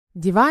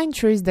Divine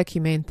Truth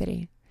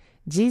Documentary.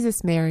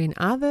 Jesus, Mary and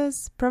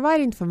Others provide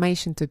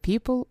information to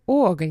people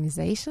or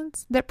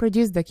organizations that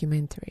produce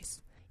documentaries.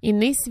 In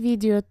this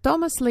video,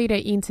 Thomas Leader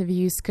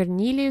interviews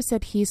Cornelius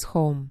at his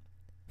home,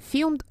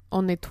 filmed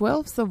on the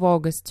 12th of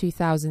August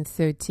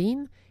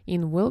 2013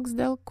 in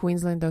Wilkesdale,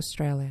 Queensland,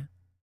 Australia.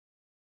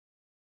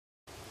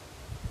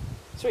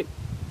 Sweet.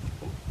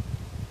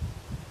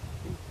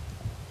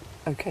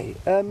 Okay,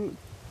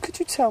 could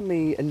you tell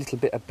me a little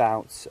bit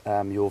about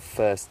your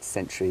first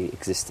century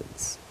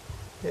existence?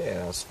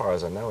 Yeah, as far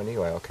as I know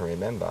anyway, I can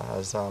remember. I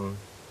was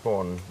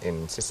born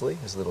in Sicily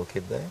as a little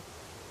kid there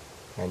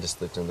and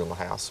just lived in a little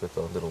house with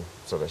a little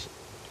sort of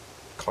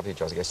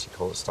cottage, I guess you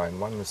call it, stone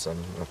one, with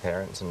my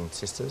parents and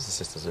sisters. The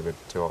sisters are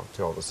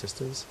two older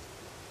sisters.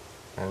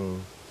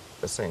 And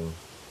it seemed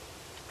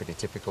pretty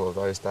typical of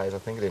those days, I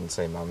think. I didn't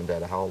see mum and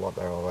dad a whole lot.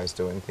 They were always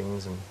doing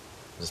things and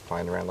just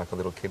playing around like a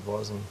little kid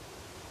was.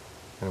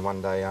 And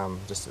one day,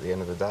 just at the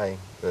end of the day,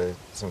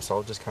 some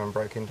soldiers come and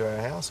broke into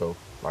our house, or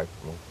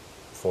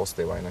forced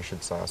their way in, I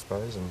should say, I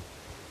suppose, and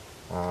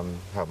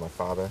held my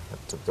father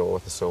at the door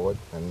with a sword,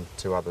 and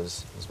two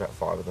others, there's about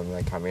five of them,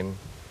 they come in.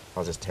 I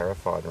was just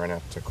terrified and ran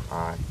out to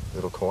a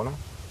little corner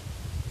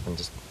and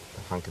just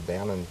hunkered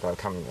down, and they were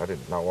coming, I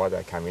didn't know why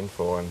they came in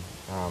for, and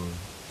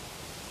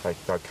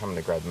they'd come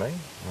to grab me.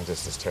 I was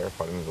just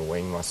terrified. I remember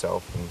weeing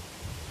myself, and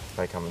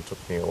they come and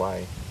took me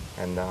away,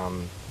 and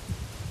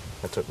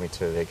they took me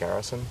to their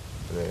garrison,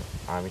 where their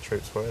army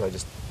troops were. They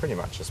just pretty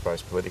much, I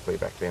suppose, politically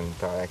back then,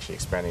 they were actually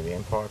expanding the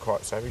empire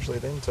quite savagely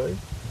then too.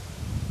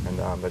 And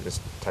they're just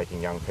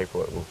taking young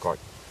people that look like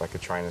they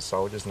could train as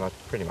soldiers, and they're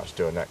pretty much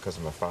doing that because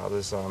of my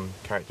father's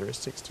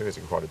characteristics too. He's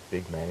quite a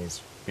big man,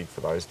 he's big for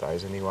those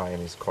days anyway,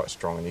 and he's quite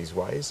strong in his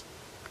ways.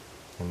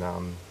 And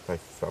they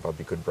thought I'd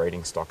be good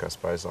breeding stock, I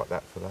suppose, like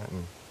that for that.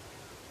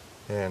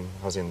 And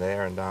I was in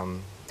there, and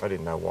I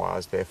didn't know why I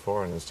was there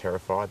for, and I was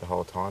terrified the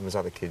whole time. There's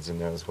other kids in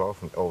there as well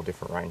from all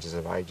different ranges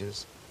of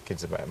ages,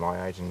 kids about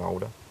my age and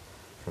older,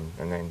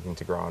 and then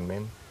into grown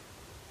men.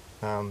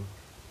 I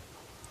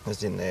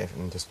was in there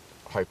and just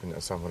hoping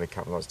that someone would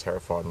come. I was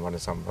terrified and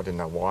wanted I didn't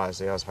know why I was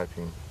there. I was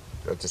hoping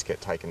I'd just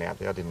get taken out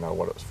there. I didn't know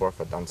what it was for,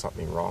 if I'd done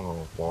something wrong,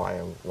 or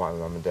why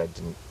mum and dad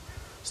didn't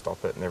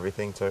stop it and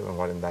everything too, and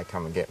why didn't they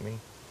come and get me.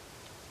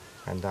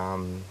 And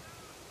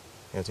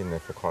I was in there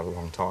for quite a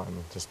long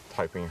time, just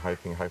hoping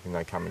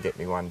they'd come and get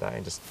me one day,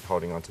 and just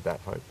holding on to that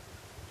hope.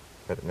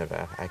 But it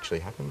never actually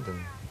happened,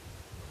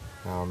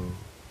 and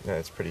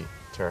it's pretty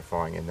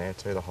terrifying in there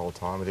too the whole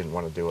time. I didn't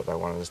want to do what they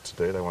wanted us to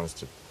do. They were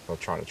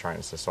trying to train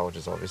us as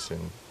soldiers, obviously,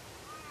 and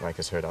make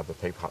us hurt other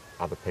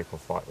people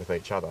fight with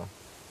each other,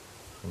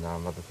 and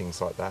other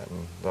things like that.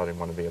 And I didn't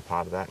want to be a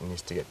part of that, and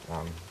used to get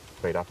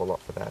beat up a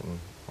lot for that, and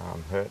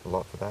hurt a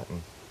lot for that.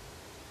 And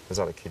there's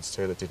other kids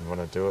too that didn't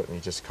want to do it, and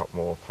you just cop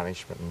more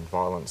punishment and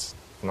violence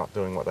for not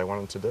doing what they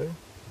wanted to do.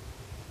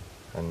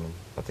 And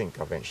I think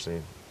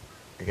eventually,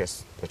 I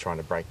guess they're trying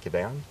to break you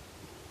down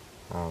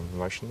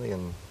emotionally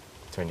and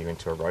turn you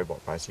into a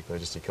robot, basically,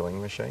 just a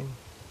killing machine.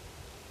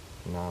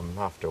 And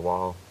after a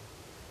while,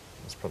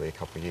 it was probably a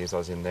couple of years I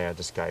was in there, I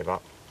just gave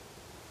up.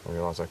 I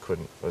realised I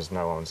couldn't,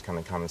 no one was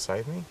going to come and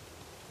save me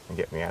and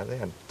get me out of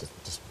there. I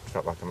just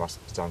felt like I must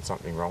have done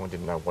something wrong. I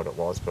didn't know what it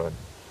was, but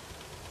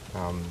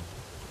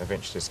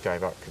eventually just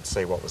gave up, could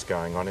see what was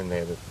going on in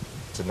there, that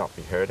to not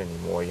be hurt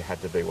anymore, you had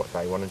to be what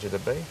they wanted you to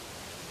be.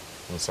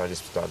 And so I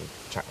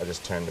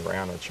just turned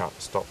around and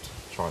stopped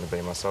trying to be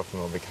myself,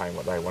 and I became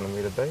what they wanted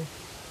me to be,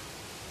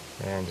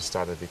 and just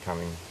started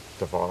becoming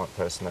the violent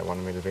person they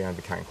wanted me to be, and I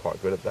became quite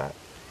good at that.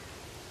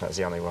 That was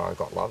the only way I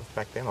got love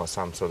back then, or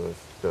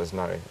there was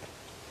no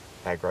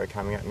aggro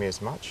coming at me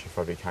as much. If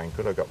I became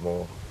good, I got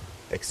more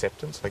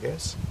acceptance, I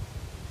guess,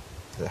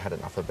 because I had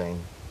enough of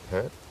being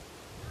hurt.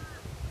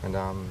 And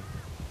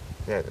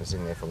it was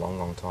in there for a long,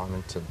 long time.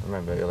 And I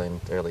remember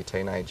early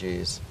teenage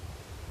years,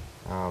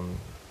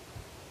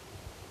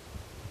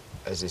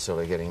 as you're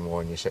sort of getting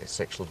more in your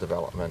sexual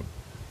development,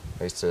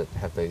 I used to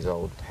have these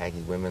old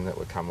haggy women that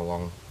would come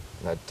along,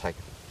 and they'd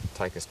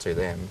take us to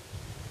them,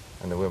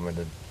 and the women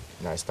would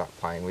start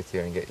playing with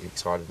you and get you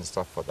excited and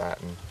stuff like that,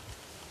 and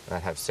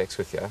they'd have sex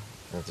with you,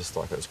 and just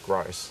like it was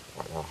gross,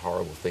 like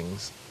horrible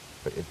things.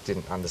 But you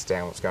didn't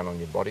understand what's going on in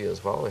your body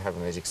as well. You're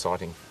having these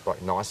exciting,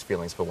 like nice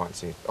feelings for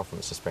once. Often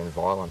it's just been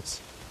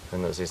violence.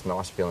 And there was these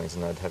nice feelings,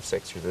 and they'd have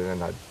sex with you,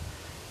 and they'd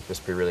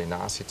just be really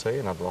nasty to you.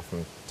 And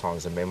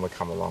oftentimes the men would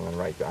come along and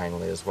rape you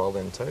anally as well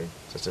then too.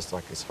 So it's just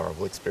like this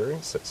horrible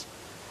experience that's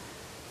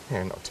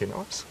not too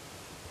nice.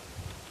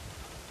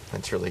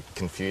 It's really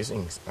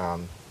confusing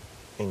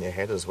in your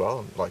head as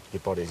well. Like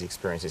your body's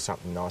experiencing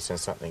something nice and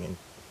something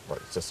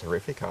it's just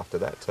horrific after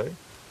that too.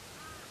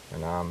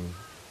 And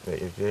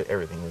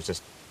everything was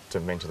just to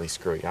mentally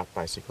screw you up,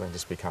 basically, and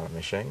just become a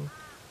machine.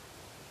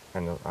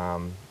 And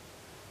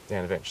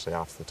then eventually,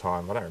 after the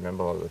time, I don't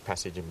remember the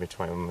passage in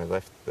between when we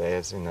left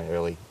theirs in the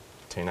early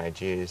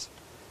teenage years.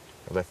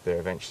 I left there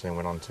eventually and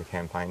went on to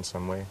campaign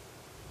somewhere.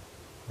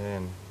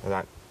 And I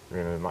don't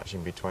remember much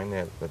in between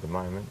there at the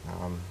moment.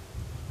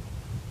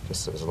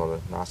 Just there was a lot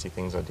of nasty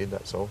things I did,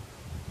 that's all.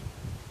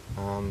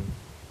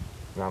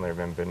 I only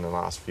remember in the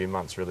last few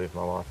months really of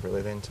my life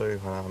really then too.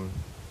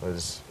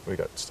 We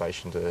got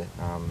stationed to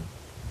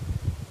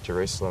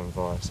Jerusalem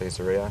via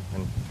Caesarea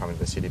and come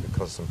into the city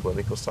because of some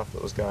political stuff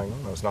that was going on.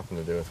 It was nothing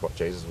to do with what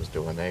Jesus was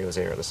doing there. He was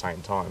there at the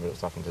same time, but it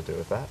was nothing to do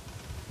with that.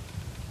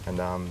 And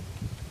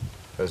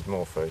it was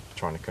more for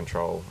trying to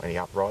control any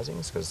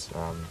uprisings because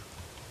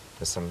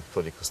there's some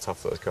political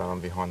stuff that was going on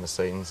behind the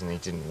scenes, and he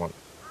didn't want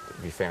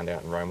to be found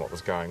out in Rome what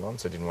was going on,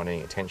 so he didn't want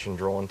any attention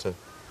drawn to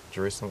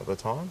Jerusalem at the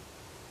time.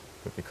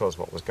 But because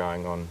what was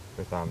going on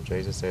with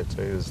Jesus there too,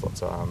 there's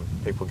lots of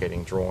people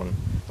getting drawn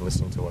and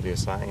listening to what he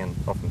was saying, and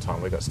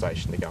oftentimes we got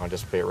stationed to go and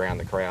just be around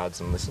the crowds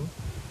and listen,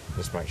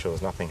 just make sure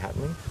there's nothing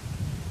happening.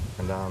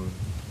 And I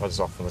just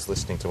often was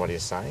listening to what he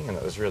was saying, and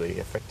it was really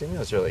affecting me. It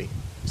was really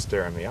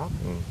stirring me up,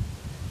 and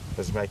it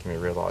was making me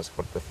realise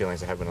what the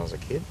feelings I had when I was a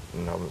kid,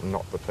 and I'm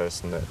not the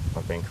person that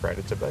I've been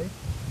created to be.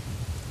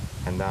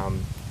 And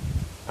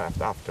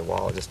after a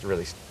while, I just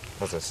really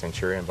was a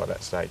centurion by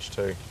that stage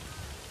too.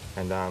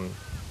 And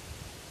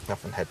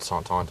often had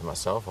time to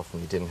myself. Often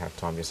you didn't have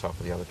time yourself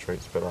with the other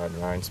troops, but I had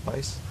my own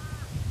space.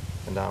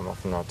 And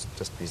often I'd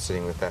just be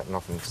sitting with that, and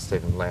often just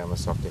even allow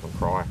myself to even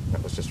cry.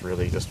 That was just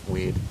really just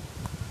weird.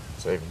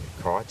 So even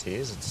cry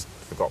tears, I just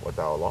forgot what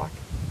they were like,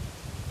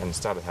 and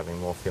started having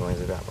more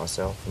feelings about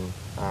myself. And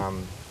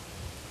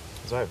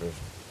it was over, I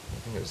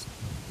think it was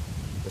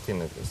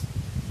within it was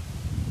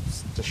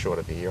just short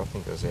of a year, I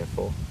think it was there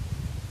for.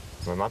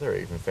 My mother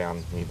even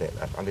found me there.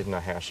 I didn't know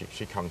how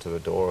she come to the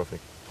door of the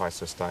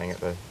place I was staying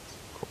at, the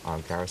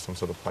garrison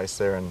sort of place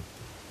there, and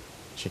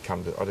I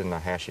didn't know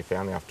how she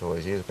found me after all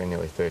these years. It's been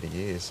nearly 30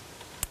 years.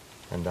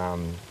 And I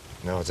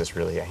was just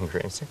really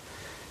angry and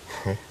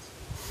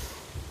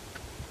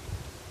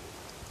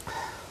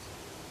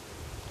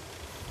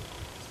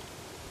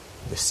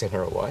just sent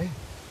her away.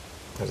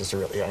 I was just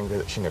really angry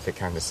that she never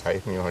came to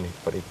save me or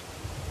anybody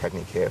had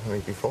any care for me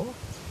before.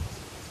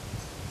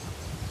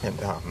 And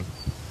I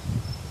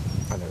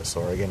never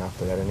saw her again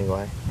after that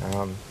anyway.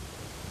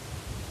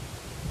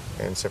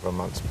 And several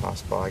months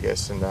passed by, I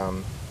guess, and I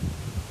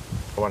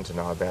wanted to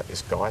know about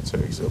this guy too,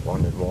 because I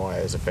wondered why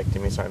it was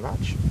affecting me so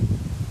much.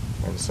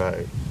 And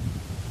so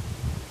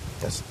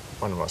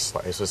one of my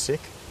slaves was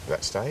sick at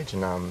that stage,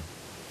 and I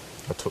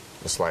took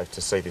the slave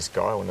to see this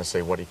guy. I wanted to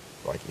see what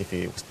if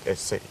he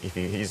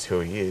is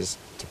who he is,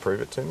 to prove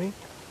it to me.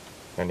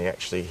 And he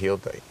actually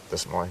healed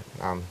my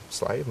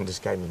slave, and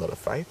just gave me a lot of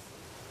faith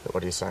that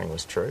what he was saying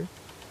was true.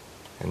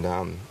 And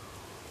I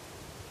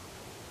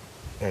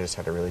just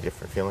had a really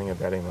different feeling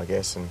about him, I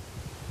guess. And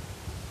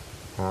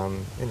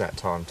in that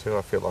time too,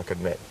 I feel like I'd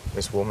met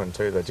this woman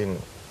too that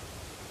didn't,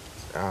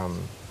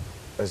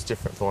 it was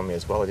different for me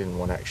as well. I didn't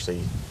want to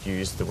actually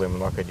use the women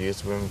like I'd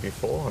used women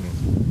before,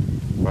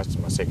 and most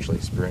of my sexual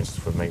experience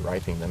was for me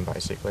raping them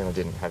basically, and I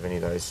didn't have any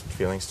of those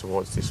feelings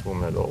towards this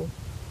woman at all.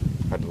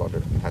 I had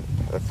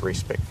a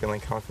respect feeling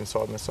come up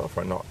inside myself,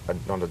 or not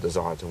a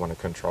desire to want to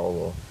control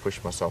or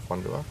push myself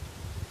onto her.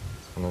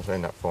 And I've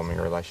ended up forming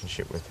a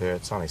relationship with her.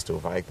 It's only still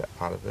vague, that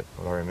part of it,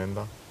 what I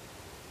remember.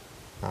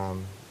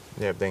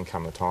 But then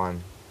come a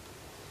time,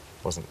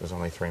 it was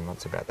only 3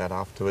 months about that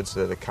afterwards,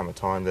 there come a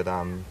time that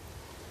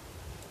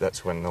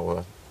that's when all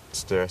the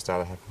stir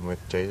started happening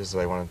with Jesus.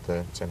 They wanted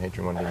the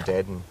Sanhedrin wanted him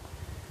dead, and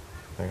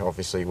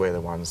obviously we're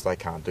the ones, they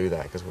can't do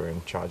that because we're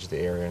in charge of the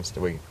area, and so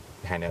we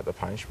hand out the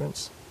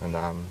punishments, and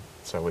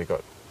so we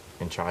got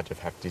in charge of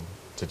having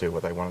to do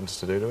what they wanted us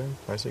to do to him,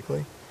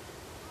 basically.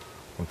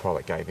 And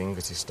Pilate gave in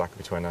because he's stuck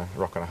between a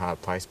rock and a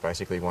hard place.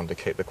 Basically, he wanted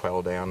to keep the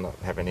quail down, not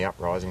have any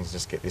uprisings,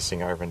 just get this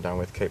thing over and done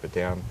with, keep it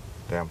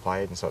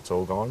downplayed, and so it's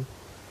all gone.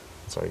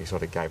 So he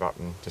sort of gave up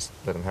and just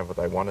let them have what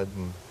they wanted,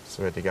 and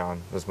so we had to go,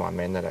 and it was my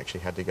men that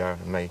actually had to go,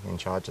 and me in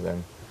charge of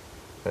them,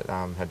 that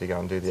had to go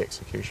and do the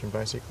execution,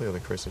 basically, or the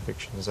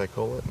crucifixion, as they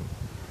call it.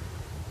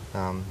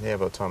 And by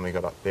the time we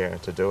got up there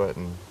to do it,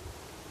 and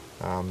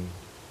I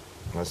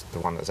was the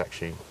one that was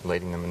actually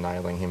leading them and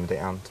nailing him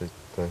down to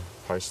the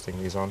post thing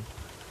he's on.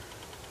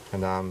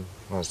 And I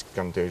was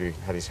going to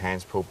had his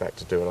hands pulled back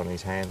to do it on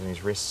his hands and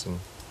his wrists, and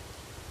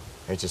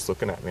he was just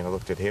looking at me, and I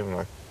looked at him, and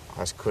I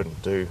just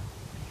couldn't do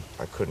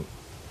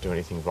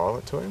anything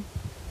violent to him,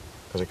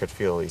 because I could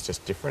feel he's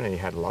just different, and he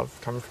had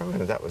love coming from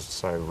him, and that was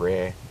so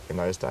rare in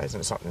those days,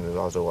 and it's something that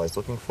I was always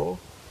looking for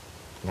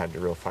and had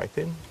real faith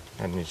in.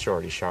 And he'd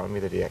already shown me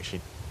that he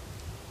actually,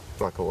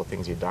 like all the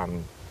things he'd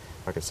done,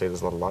 I could see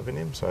there's a lot of love in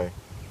him. So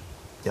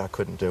yeah, I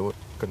couldn't do it,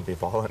 couldn't be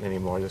violent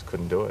anymore, I just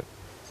couldn't do it.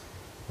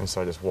 And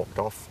so I just walked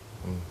off,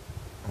 and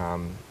I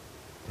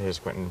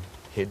just went and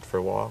hid for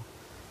a while.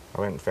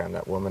 I went and found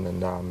that woman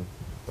and I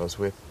was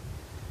with.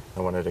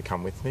 I wanted her to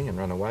come with me and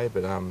run away,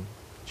 but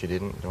she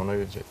didn't want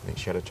to. I think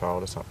she had a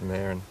child or something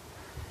there, and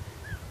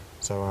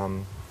so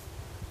and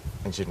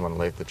she didn't want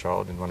to leave the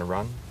child, didn't want to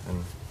run,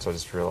 and so I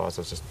just realised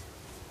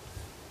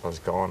I was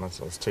gone. I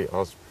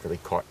was really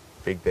quite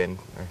big then,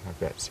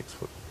 about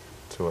 6'2"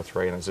 or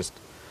 3", and it was just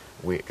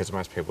weird because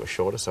most people were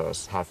shorter, so it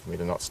was hard for me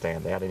to not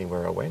stand out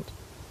anywhere I went.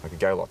 I could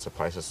go lots of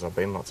places, I've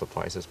been lots of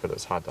places, but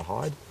it's hard to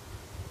hide.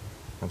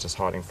 I was just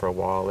hiding for a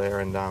while there,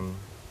 and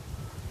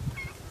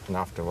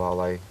after a while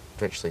they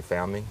eventually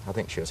found me. I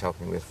think she was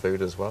helping me with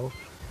food as well,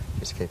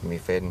 just keeping me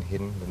fed and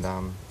hidden.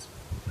 And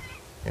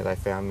yeah, they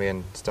found me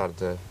and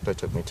they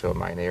took me to a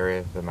main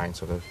area, the main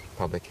sort of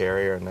public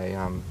area, and they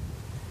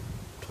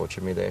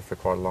tortured me there for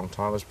quite a long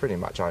time. It was pretty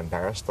much, I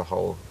embarrassed the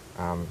whole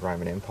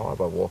Roman Empire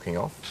by walking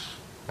off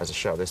as a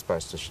show. They're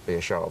supposed to be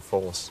a show of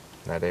force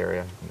in that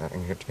area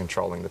and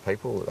controlling the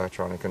people that they're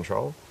trying to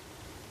control.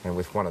 And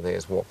if one of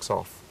theirs walks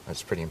off,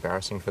 it's pretty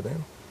embarrassing for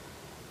them.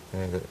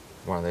 That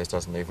one of theirs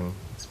doesn't even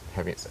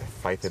have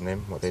faith in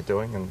them, what they're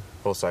doing, and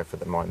also for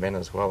my men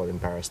as well. It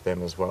embarrassed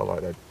them as well.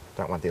 Like, they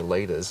don't want their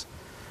leaders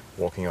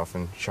walking off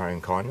and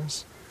showing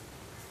kindness.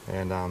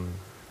 And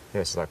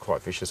yeah, so they're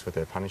quite vicious with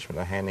their punishment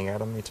they're handing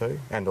out on me too,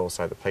 and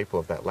also the people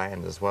of that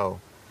land as well.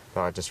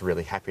 They're just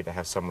really happy to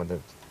have someone to,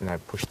 you know,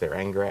 push their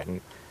anger at, and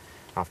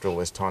after all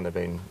this time they've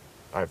been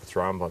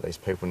overthrown by these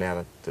people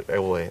now, that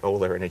all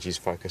their energy is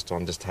focused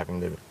on just having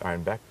their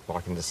own back,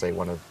 liking to see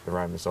one of the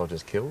Roman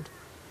soldiers killed,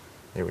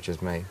 yeah, which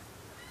is me.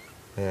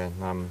 Yeah,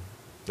 and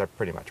they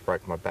pretty much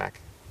broke my back.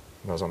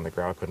 I was on the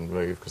ground, I couldn't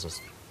move because I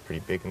was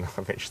pretty big, and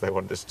eventually they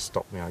wanted to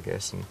stop me, I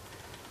guess. And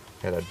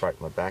yeah, they'd broke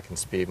my back and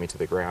speared me to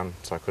the ground,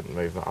 so I couldn't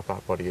move my upper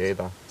body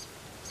either.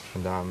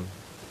 And I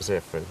was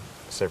there for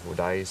several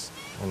days,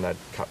 and they'd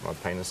cut my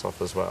penis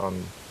off as well,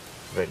 and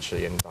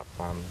eventually ended up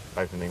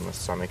opening my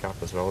stomach up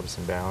as well,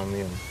 disemboweling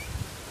me. And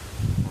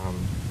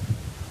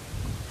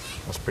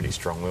I was pretty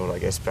strong-willed, I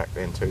guess, back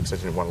then too, because I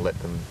didn't want to let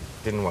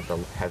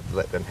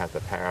them have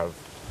the power of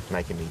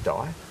making me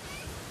die.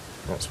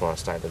 And that's why I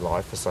stayed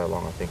alive for so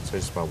long, I think, too,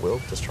 just my will,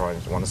 just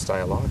trying to want to stay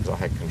alive, because I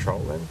had control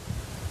then.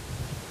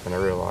 And I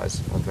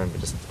realised, I remember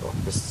just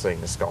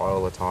seeing the sky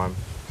all the time.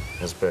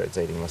 There's birds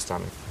eating my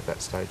stomach at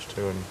that stage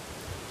too,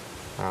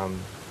 and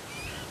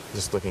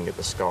just looking at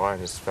the sky,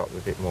 and just felt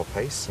a bit more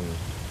peace, and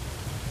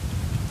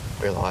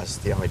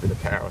realised the only bit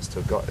of power I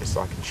still got is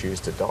I can choose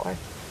to die.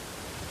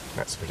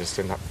 That's what just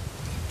ended up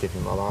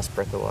giving my last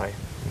breath away,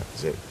 and that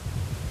was it.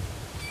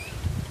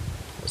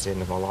 That was the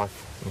end of my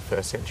life in the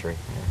first century.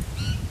 Yeah.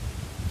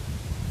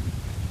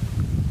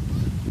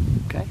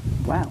 Okay,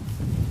 wow.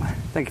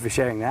 Thank you for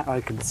sharing that.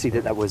 I could see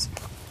that was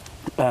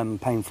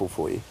painful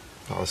for you.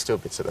 Oh, there's still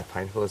bits that are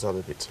painful. There's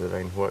other bits that have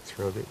been worked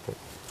through a bit, but...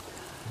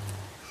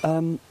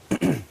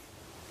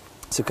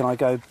 So can I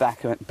go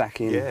back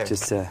in, yeah,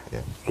 just to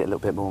yeah, get a little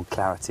bit more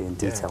clarity and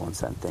detail yeah, on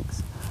certain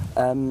things?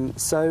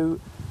 So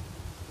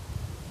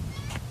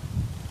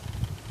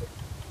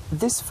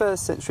this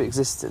first century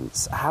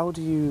existence,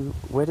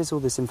 where does all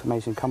this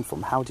information come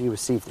from? How do you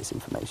receive this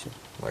information?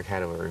 Like,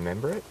 how do I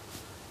remember it?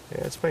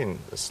 Yeah, it's been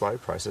a slow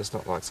process,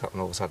 not like something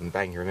all of a sudden,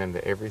 bang, you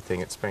remember everything.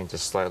 It's been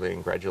just slowly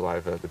and gradual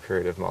over the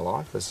period of my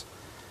life as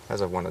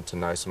I wanted to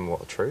know some more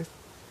truth,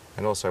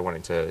 and also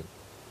wanting to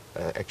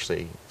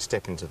actually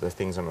step into the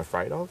things I'm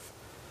afraid of.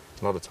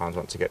 A lot of times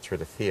once you get through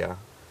the fear, and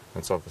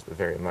it's obviously a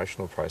very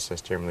emotional process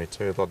generally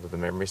too, a lot of the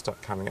memories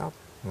start coming up,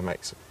 and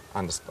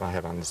I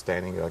have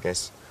understanding, I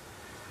guess,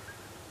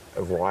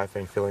 of why I've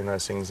been feeling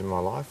those things in my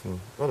life,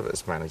 and a lot of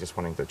it's mainly just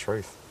wanting the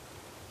truth.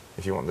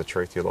 If you want the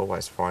truth, you'll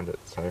always find it,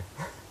 so...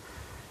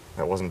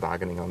 I wasn't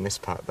bargaining on this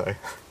part though.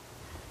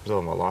 Because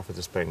all my life I've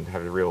just been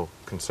having a real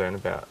concern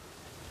about.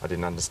 I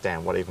didn't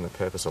understand what even the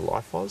purpose of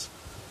life was,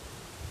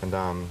 and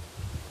I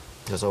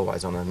was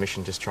always on a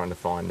mission, just trying to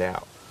find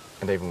out.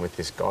 And even with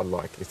this God,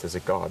 like, if there's a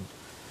God,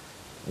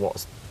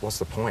 what's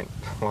the point?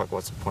 Like,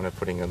 what's the point of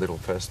putting a little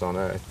person on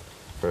Earth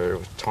for a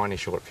tiny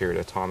short period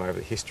of time over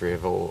the history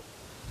of all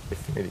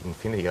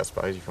infinity, I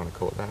suppose, if you want to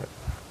call it that,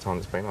 time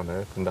that's been on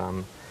Earth,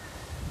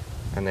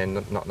 and then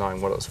not knowing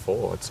what it was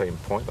for, it seemed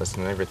pointless,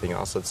 and everything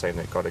else I'd seen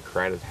that God had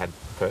created had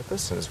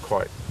purpose, and it's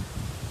quite,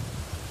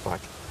 like,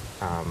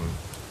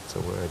 what's the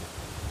word,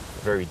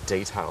 very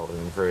detailed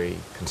and very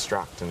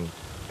construct, and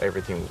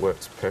everything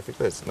works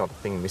perfectly. There's not a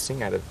thing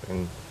missing out of it,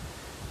 and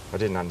I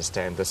didn't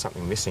understand there's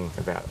something missing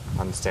about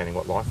understanding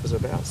what life was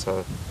about,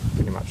 so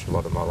pretty much a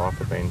lot of my life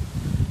I've been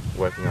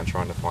working on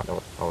trying to find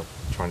out,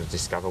 trying to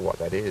discover what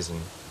that is,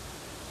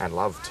 and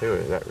love too.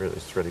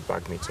 It's really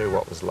bugged me too.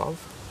 What was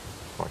love?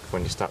 Like,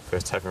 when you start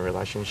first having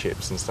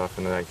relationships and stuff,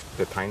 and they're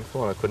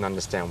painful, and I couldn't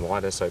understand why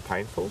they're so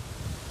painful.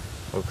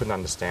 I couldn't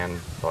understand,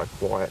 like,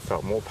 why it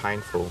felt more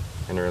painful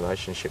in a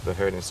relationship that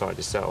hurt inside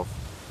yourself,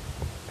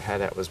 how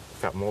that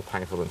felt more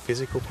painful than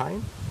physical pain.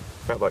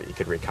 It felt like you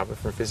could recover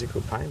from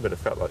physical pain, but it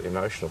felt like the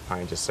emotional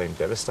pain just seemed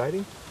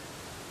devastating.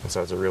 And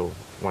so it's a real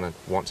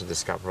want to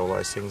discover all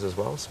those things as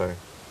well. So,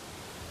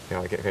 you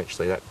know,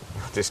 eventually I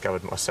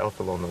discovered myself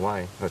along the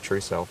way, the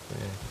true self.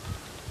 Yeah.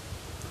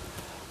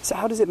 So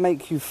how does it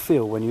make you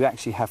feel when you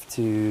actually have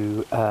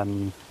to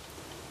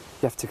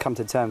come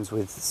to terms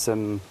with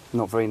some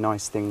not very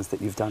nice things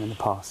that you've done in the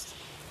past?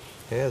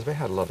 Yeah, I've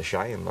had a lot of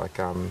shame. Like,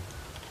 haven't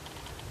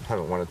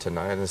wanted to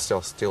know, and I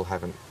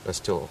haven't.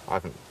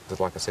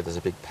 Like I said, there's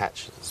a big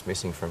patch that's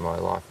missing from my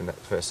life in that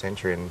first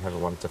century, and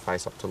haven't wanted to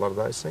face up to a lot of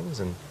those things.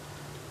 And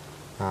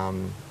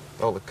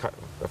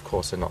of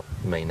course, they're not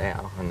me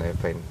now, and they've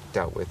been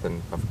dealt with,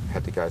 and I've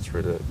had to go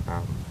through the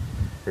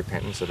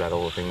repentance about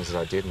all the things that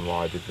I did and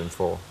why I did them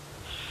for.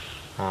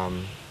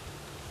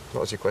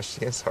 What was your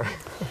question again? Sorry.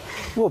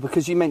 Well,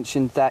 because you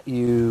mentioned that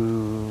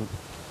you,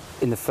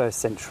 in the first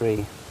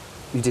century,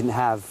 you didn't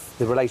have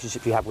the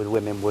relationship you had with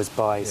women was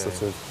by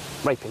sort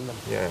of raping them.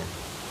 Yeah.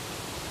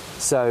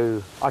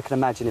 So I can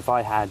imagine if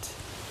I had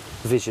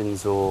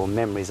visions or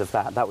memories of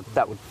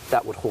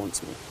that would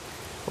haunt me.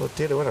 Well, it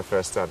did when I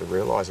first started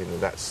realising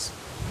that that's,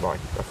 like,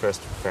 I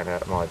first found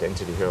out my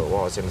identity, who it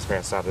was, and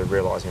I started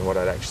realising what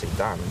I'd actually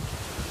done.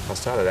 I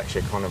started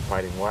actually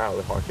contemplating, wow,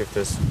 like if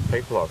there's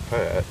people I've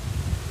hurt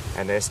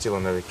and they're still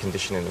in a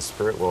condition in the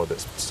spirit world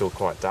that's still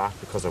quite dark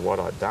because of what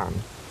I'd done,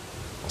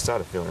 I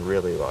started feeling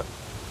really like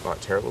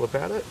terrible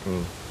about it.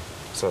 And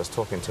so I was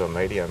talking to a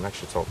medium,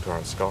 actually talked to her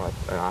on Skype,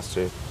 and asked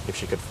her if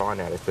she could find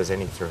out if there's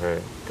any, through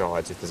her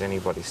guides, if there's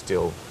anybody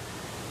still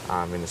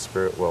in the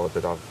spirit world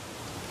that I've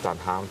done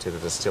harm to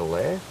that is still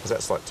there, because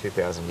that's like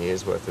 2,000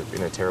 years worth of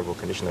in a terrible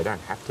condition. They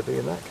don't have to be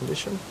in that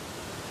condition.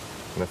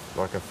 And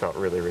I felt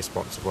really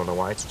responsible in a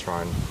way to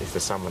try and, if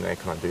there's someone there,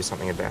 can I do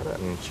something about it?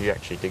 And she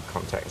actually did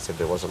contact and said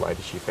there was a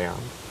lady she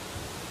found.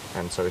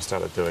 And so we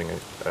started doing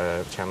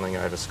a channeling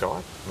over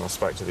Skype, and I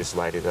spoke to this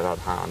lady that I'd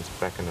harmed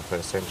back in the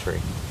first century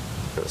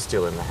that was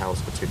still in the hells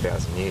for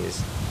 2,000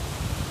 years.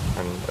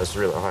 And it was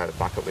really, I had a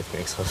bucket with me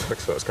because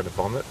I was going to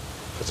vomit.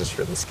 I was just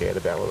really scared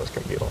about what it was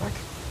going to be like.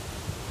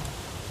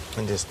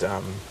 And just,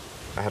 I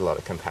had a lot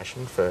of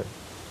compassion for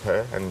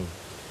her and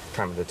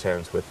coming to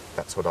terms with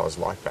that's what I was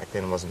like back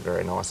then. It wasn't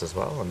very nice as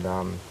well. And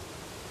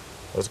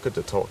it was good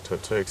to talk to her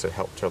too because it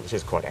helped her.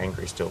 She's quite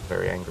angry, still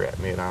very angry at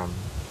me. And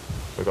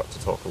we got to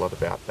talk a lot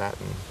about that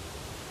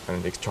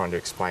and trying to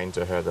explain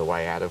to her the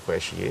way out of where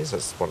she is.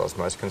 That's what I was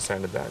most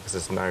concerned about, because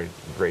there's no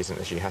reason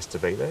that she has to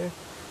be there.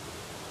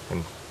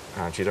 And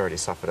she'd already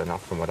suffered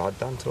enough from what I'd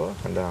done to her.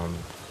 And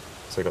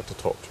so I got to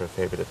talk to her a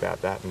fair bit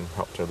about that and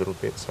helped her a little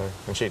bit. So,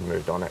 and she'd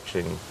moved on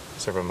actually, and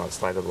several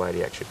months later the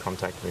lady actually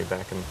contacted me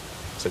back and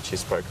said she'd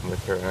spoken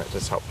with her, and it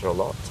just helped her a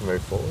lot to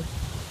move forward.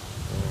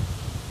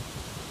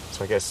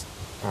 So I guess,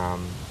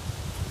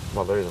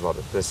 well, there is a lot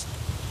of this.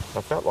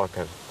 I felt like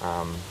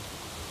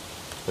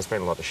there's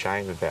been a lot of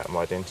shame about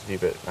my identity,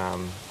 but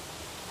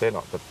they're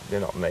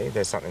not me.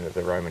 They're something that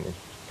the Roman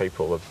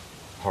people, the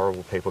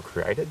horrible people,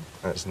 created,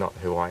 and it's not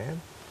who I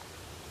am.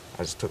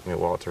 It just took me a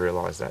while to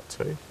realise that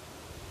too.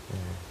 Yeah.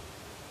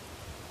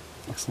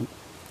 Excellent.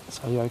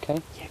 So are you okay?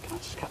 Yeah, can I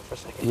just cut for a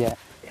second? Yeah.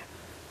 Yeah.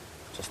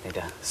 Just need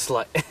a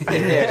slight...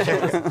 Yeah,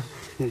 sure.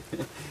 Okay.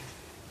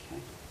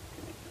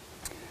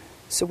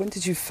 So when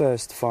did you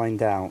first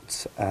find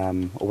out,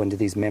 or when did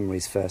these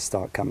memories first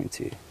start coming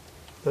to you?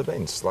 They've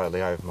been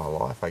slowly over my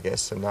life, I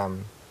guess,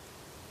 and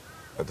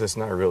there's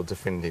no real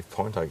definitive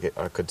point I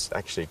could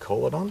actually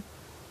call it on.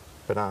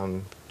 But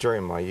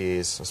during my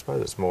years, I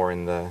suppose it's more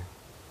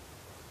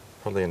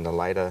probably in the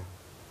later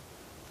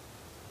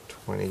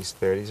 20s,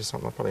 30s or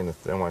something, probably in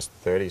the almost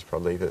 30s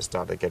probably, that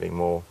started getting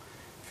more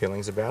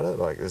feelings about it.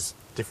 Like there's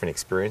different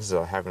experiences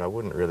I have and I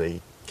wouldn't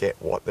really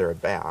get what they're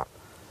about,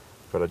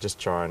 but I just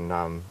try and,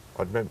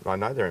 I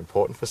know they're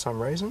important for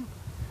some reason,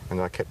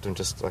 and I kept them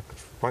just like,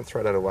 won't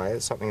throw that away.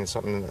 It's something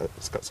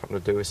that's got something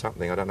to do with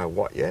something. I don't know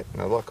what yet.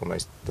 And I like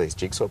almost these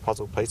jigsaw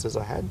puzzle pieces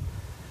I had.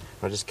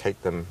 I just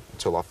keep them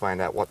until I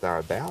find out what they're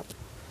about.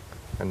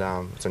 And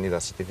it's only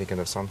that significant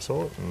of some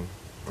sort. And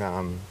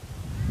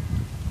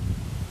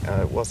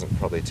it wasn't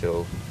probably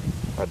till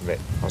I'd met,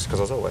 because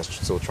I was always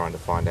still trying to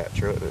find out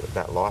through it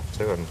about life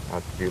too. And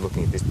I'd be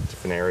looking at these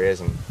different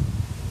areas, and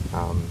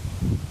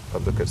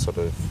I'd look at sort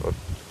of,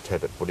 I've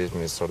heard that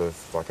Buddhism is sort of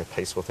like a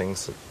peaceful thing.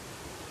 So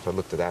I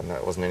looked at that and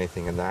there wasn't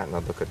anything in that, and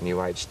I'd look at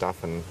New Age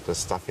stuff and the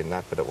stuff in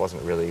that, but it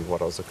wasn't really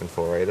what I was looking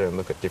for either, and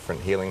look at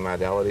different healing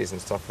modalities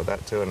and stuff like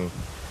that too, and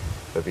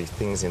there'd be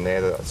things in there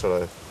that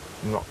sort of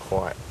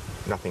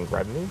nothing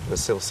grabbed me.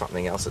 There's still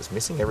something else that's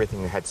missing.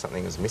 Everything that had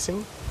something was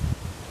missing,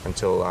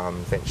 until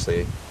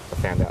eventually I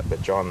found out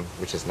that John,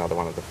 which is another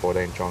one of the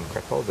 14, John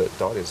Crapold, that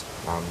died, is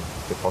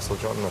the Apostle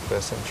John in the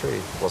 1st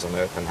century, was on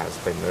earth and has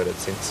been murdered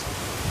since.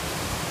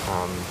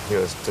 He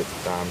was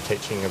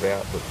teaching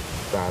about the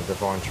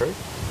divine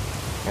truth,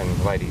 and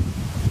the lady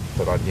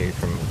that I knew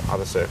from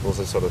other circles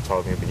had sort of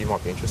told me, but you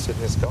might be interested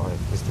in this guy,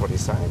 this is what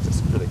he's saying,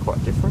 it's really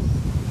quite different.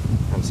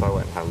 And so I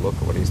went and had a look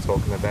at what he's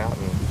talking about,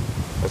 and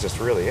I was just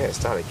really,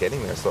 started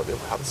getting there. I thought,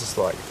 wow, this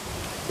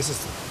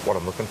is what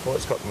I'm looking for.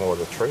 It's got more of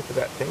the truth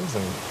about things,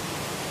 and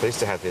I used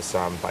to have this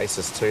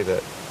basis too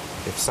that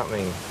if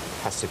something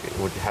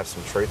would have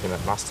some truth in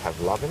it, must have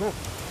love in it.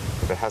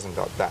 If it hasn't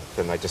got that,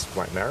 then they just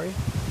won't marry.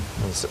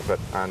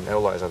 And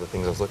all those other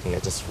things I was looking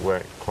at just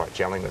weren't quite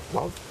gelling with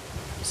love,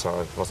 so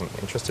I wasn't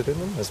interested in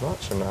them as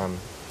much. And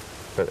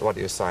but what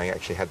he was saying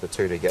actually had the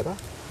two together,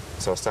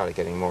 so I started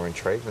getting more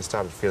intrigued and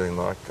started feeling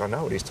like I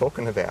know what he's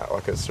talking about.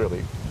 Like it sort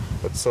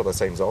of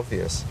seems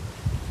obvious.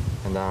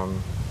 And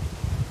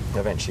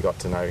eventually got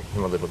to know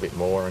him a little bit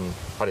more, and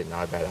I didn't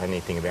know about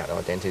anything about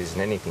identities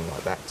and anything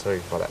like that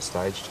too by that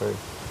stage too.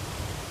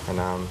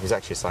 And he's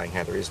actually saying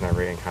how there is no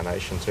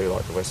reincarnation too,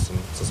 like the Western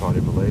society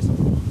believes. I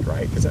thought,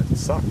 great, because that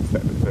sucked,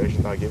 that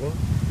version they were giving.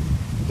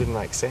 It didn't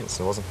make sense,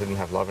 and it didn't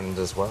have love in it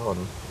as well.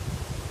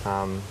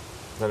 And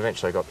then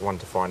eventually I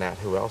wanted to find out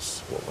who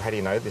else, how do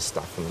you know this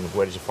stuff, and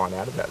where did you find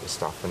out about this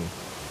stuff? And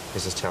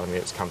he's just telling me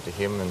it's come to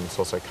him, and it's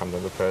also come to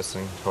another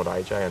person called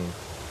AJ, and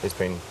he's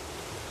been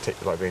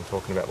been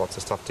talking about lots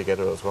of stuff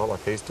together as well,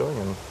 like he's doing.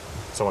 And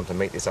so I wanted to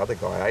meet this other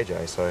guy,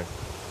 AJ. So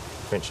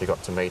eventually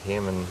got to meet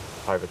him, and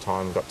over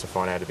time got to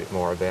find out a bit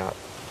more about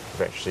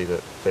eventually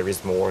that there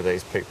is more of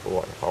these people.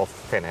 Like, I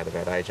found out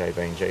about AJ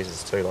being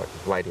Jesus too. Like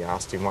the lady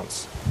asked him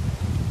once,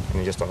 and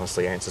he just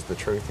honestly answers the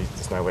truth. He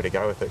just nowhere to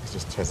go with it because he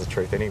just has the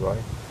truth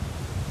anyway.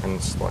 And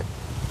it's like,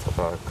 I thought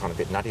they were kind of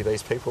a bit nutty,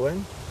 these people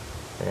then.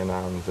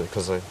 And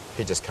because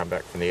he'd just come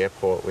back from the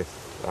airport with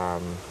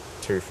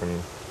two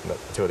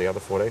of the other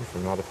 14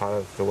 from another part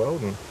of the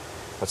world, and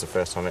that's the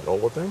first time I met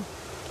all of them,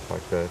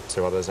 like the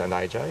two others and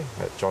AJ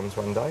at John's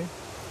one day,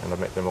 and I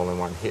met them all in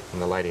one hit.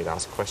 And the lady had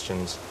asked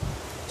questions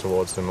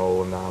towards them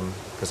all, and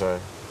because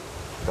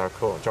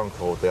John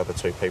called the other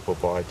two people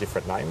by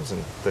different names,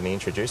 and then he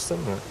introduced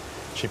them, and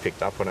she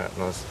picked up on it,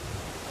 and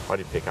I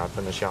didn't pick up,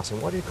 and she asked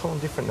him, "Why do you call them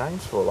different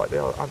names for? Like,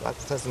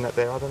 isn't that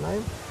their other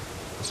name?"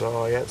 I said,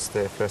 "Oh yeah, it's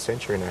their first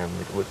century name."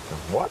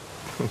 What?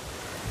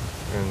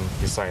 And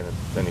he's saying that,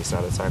 then he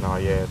started saying, "Oh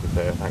yeah, that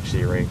they're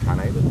actually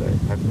reincarnated, they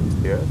have been to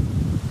the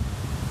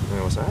earth." And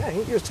I was saying, "Hey,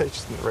 you just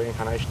teach that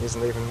reincarnation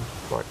isn't even,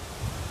 like,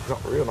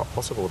 not real, not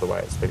possible the way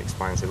it's been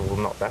explained." I said, "Well,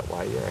 not that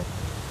way, yeah."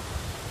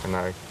 And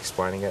they were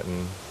explaining it,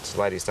 and this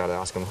lady started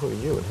asking, "Who are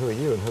you, and who are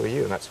you, and who are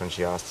you?" And that's when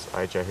she asked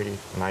AJ,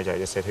 and AJ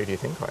just said, "Who do you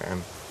think I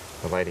am?"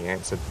 The lady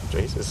answered,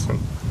 "Jesus."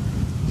 And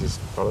he just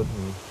nodded,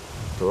 and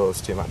thought it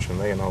was too much for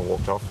me, and I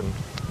walked off and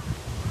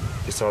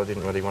decided I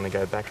didn't really want to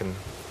go back and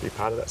be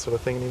part of that sort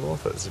of thing anymore.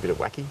 Thought it was a bit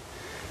wacky,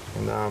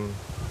 and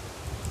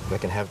they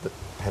can have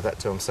that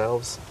to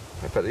themselves.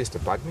 But it used to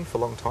bug me for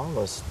a long time.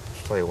 I was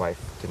totally away,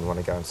 didn't want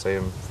to go and see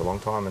them for a long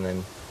time, and then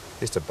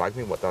it used to bug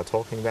me what they were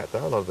talking about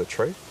though, a lot of the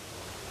truth,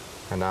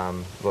 and a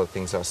lot of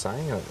things they were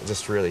saying, and it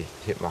just really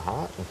hit my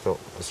heart. I thought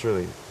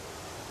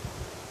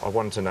I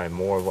wanted to know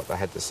more of what they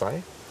had to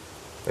say,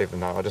 even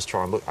though I just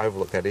try and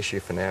overlook that issue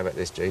for now about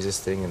this Jesus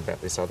thing and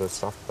about this other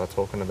stuff they're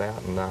talking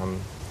about.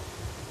 And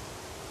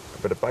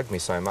but it bugged me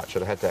so much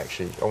that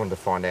I wanted to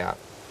find out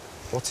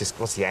what's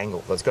the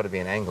angle. There's got to be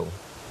an angle.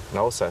 And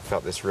I also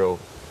felt this real,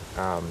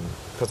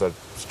 because I've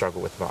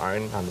struggled with my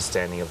own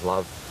understanding of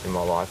love in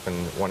my life,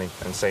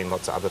 and seeing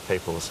lots of other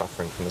people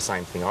suffering from the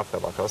same thing I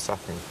felt like I was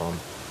suffering from.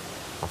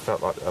 I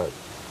felt like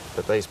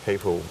that these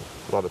people,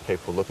 a lot of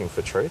people looking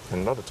for truth,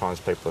 and a lot of times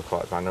people are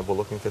quite vulnerable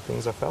looking for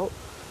things, looking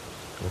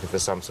for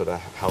some sort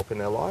of help in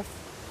their life.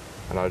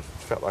 And I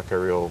felt like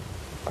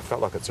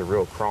it's a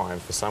real crime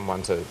for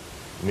someone to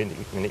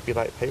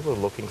manipulate people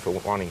looking for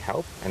wanting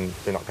help, and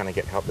they're not going to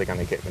get help, they're going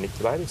to get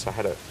manipulated. So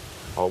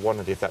I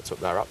wondered if that's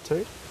what they're up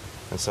to.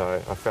 And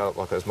so I felt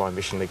like it was my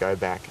mission to go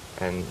back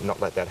and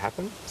not let that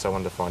happen. So I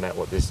wanted to find out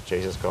what this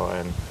Jesus guy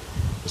and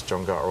this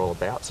John guy are all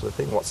about, sort of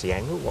thing. What's the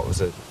angle?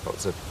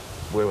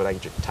 Where were they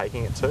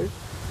taking it to?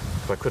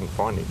 But I couldn't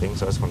find anything,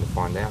 so I just wanted to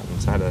find out.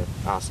 And so I had to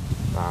ask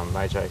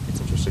AJ if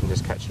he's interested in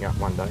just catching up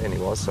one day, and he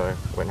was. So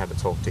I went and had to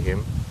talk to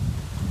him.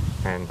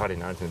 And I didn't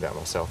know anything about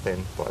myself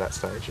then by that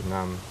stage. And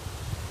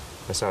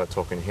I started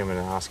talking to him and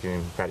asking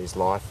him about his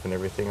life and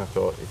everything. I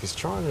thought, if he's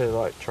trying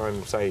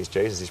to say he's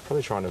Jesus, he's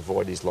probably trying to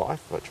avoid his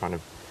life, like trying to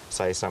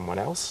say someone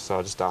else. So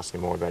I just asked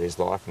him more about his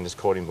life and just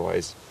called him by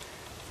his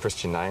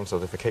Christian name.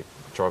 So if I keep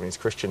driving his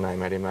Christian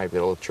name at him, maybe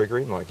it'll trigger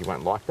him, like he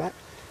won't like that.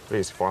 But he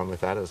was fine with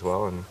that as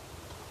well. And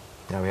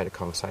we had a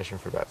conversation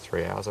for about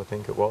 3 hours, I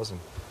think it was. And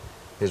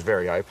he was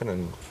very open,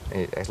 and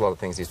a lot of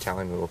things he was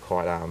telling me were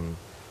quite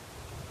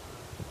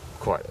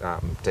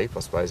deep, I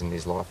suppose, in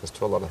his life. There's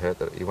still a lot of hurt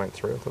that he went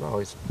through. I thought,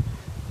 he's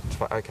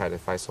okay to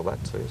face all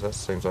that too. So that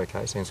seems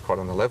okay. Seems quite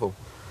on the level.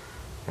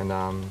 And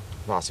I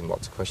asked him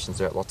lots of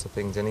questions about lots of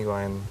things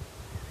anyway, and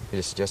he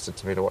just suggested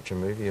to me to watch a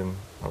movie, and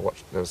there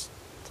was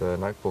The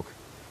Notebook.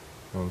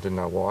 And didn't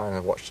know why, and I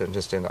watched it and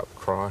just ended up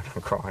crying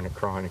and crying and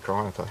crying and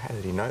crying. I thought, how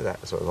did he know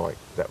that? Sort of like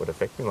that would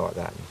affect me like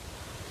that. And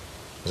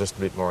I was just a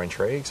bit more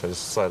intrigued, so I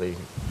just slowly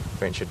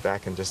ventured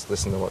back and just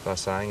listened to what they're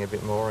saying a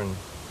bit more. And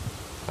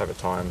over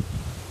time,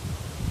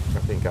 I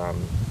think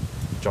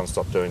John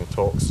stopped doing the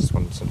talks, just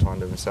wanted some time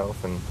to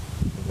himself, and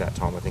at that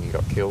time I think he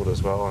got killed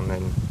as well. And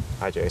then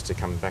AJ used to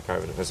come back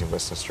over to, was in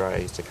Western Australia,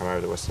 he used to come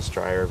over to Western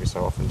Australia every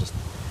so often, just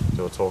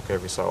do a talk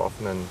every so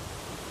often, and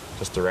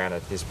just around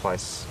at his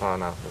place,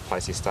 the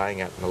place he's staying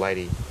at, and the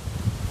lady's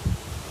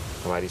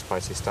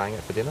place he's staying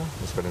at for dinner.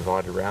 Just got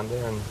invited around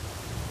there, and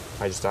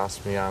they just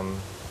asked me, I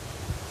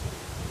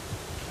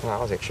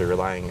was actually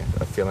relaying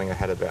a feeling I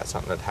had about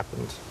something that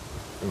happened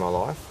in my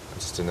life,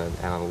 just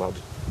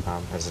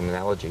as an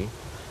analogy,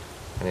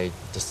 and he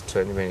just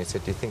turned to me and he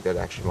said, "Do you think that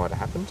actually might have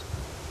happened?"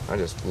 I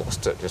just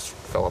lost it, just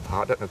fell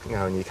apart,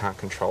 and you can't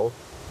control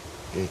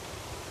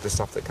the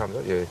stuff that comes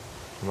at you.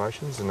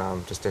 Emotions,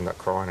 and just ended up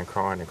crying and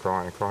crying and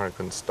crying and crying. I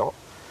couldn't stop.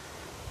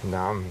 And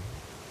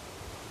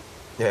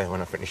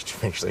when I finished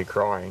eventually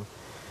crying,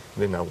 I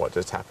didn't know what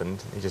just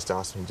happened. He just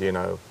asked me, "Do you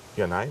know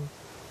your name?"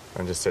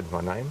 And I just said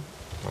my name,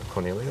 like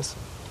Cornelius.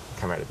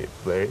 Came out a bit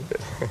blurry, but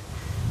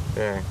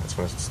yeah, that's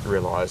when I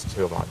realised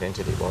who my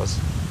identity was.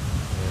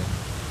 Yeah.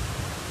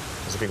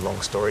 It's a big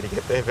long story to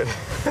get there, but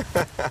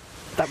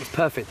That was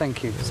perfect,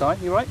 thank you. Si,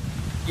 you right?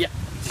 Yeah.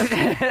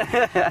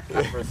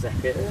 For a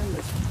second.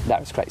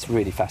 That was great. It's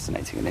really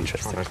fascinating and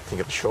interesting. trying to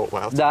think of a short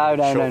way. No,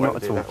 short way not to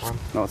at do all. that one.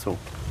 Not at all.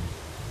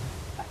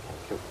 Okay,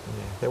 cool.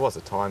 Yeah. There was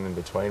a time in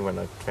between when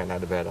I found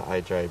out about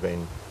AJ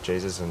being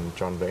Jesus and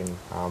John being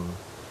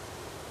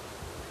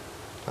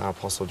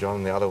Apostle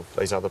John and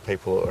these other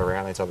people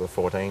around, these other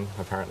 14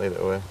 apparently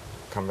that were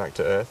coming back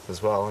to Earth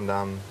as well. And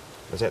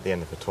it was at the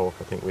end of the talk.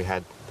 I think we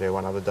had there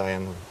one other day,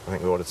 and I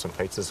think we ordered some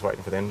pizzas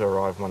waiting for them to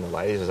arrive. One of the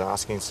ladies was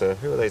asking, "So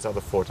who are these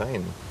other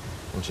 14?"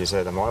 And she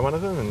said, "Am I one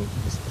of them?" And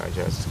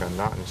AJ was just going,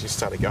 "No." And she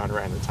started going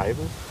around the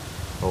table,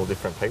 all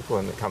different people,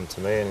 and it come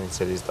to me and he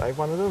said, "Is Dave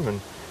one of them?" And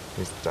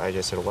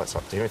AJ said, "Well, that's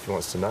up to him if he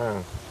wants to know." And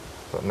I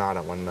thought, "No, I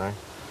don't want to know."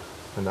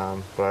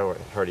 And but I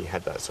already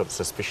had that sort of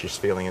suspicious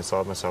feeling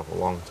inside myself a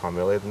long time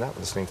earlier than that,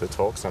 listening to the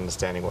talks,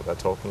 understanding what they're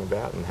talking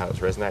about and how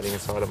it's resonating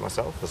inside of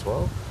myself as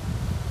well.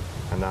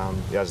 And I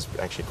was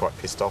actually quite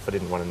pissed off. I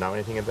didn't want to know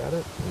anything about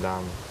it. And I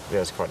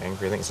was quite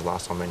angry. I think it's the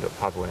last time I went to a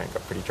pub when I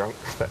got pretty drunk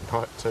that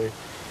night too.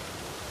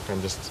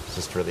 And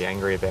just really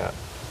angry about,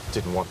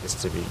 didn't want this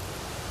to be,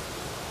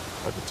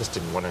 I just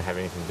didn't want to have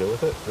anything to do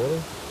with it,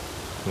 really.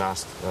 And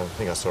asked, I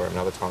think I saw it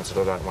another time, I said,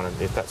 I don't want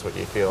to, if that's what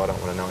you feel, I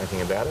don't want to know anything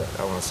about it.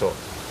 I want to sort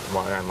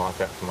my own life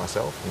out for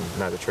myself and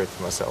know the truth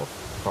for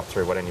myself, not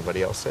through what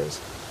anybody else says,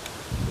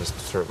 just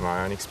through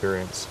my own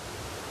experience.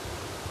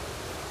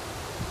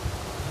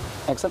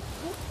 Excellent.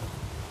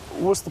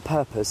 What's the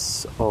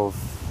purpose of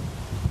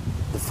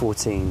the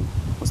 14?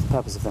 What's the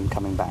purpose of them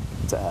coming back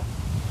to Earth?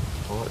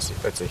 Well,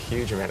 it's a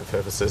huge amount of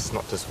purposes,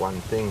 not just one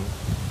thing.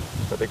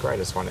 But the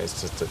greatest one is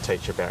just to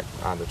teach about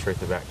the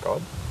truth about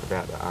God,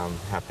 about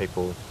how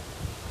people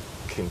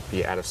can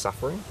be out of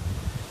suffering.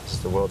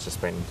 The world's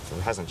just been,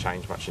 it hasn't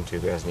changed much in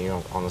 2000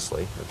 years,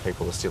 honestly. But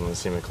people are still in a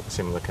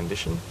similar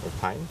condition of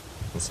pain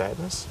and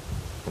sadness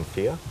and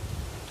fear.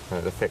 And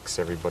it affects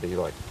everybody,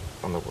 like,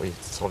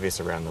 it's obvious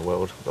around the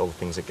world, all the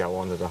things that go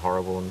on that are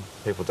horrible, and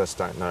people just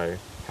don't know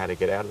how to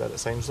get out of that, it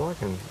seems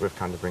like. And we've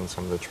come to bring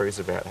some of the truths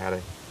about how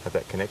to have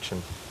that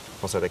connection.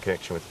 Also the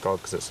connection with God,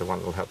 because it's the one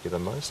that will help you the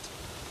most.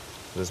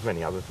 But there's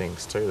many other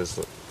things too.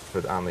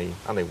 But only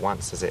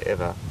once has there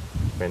ever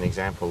been an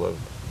example of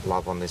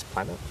love on this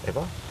planet,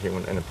 ever,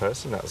 in a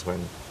person. That was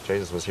when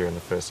Jesus was here in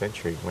the 1st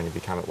century, when he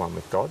became at one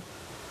with God.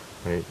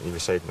 When he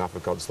received enough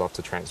of God's love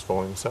to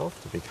transform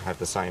himself, to have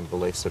the same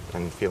beliefs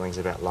and feelings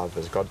about love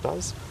as God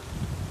does.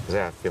 Because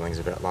our feelings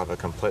about love are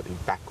completely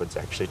backwards,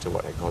 actually, to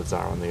what our gods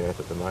are on the earth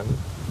at the moment.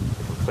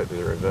 They're completely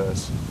the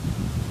reverse.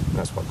 And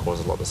that's what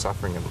causes a lot of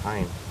suffering and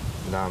pain.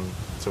 And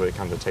so we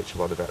come to teach a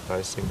lot about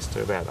those things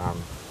too, about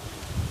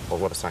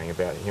what I'm saying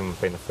about him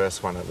being the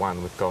first one at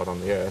one with God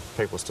on the earth.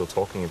 People are still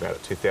talking about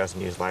it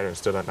 2,000 years later and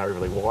still don't know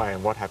really why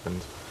and what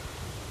happened.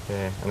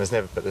 Yeah, and there's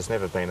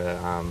never been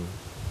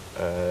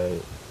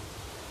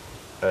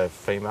a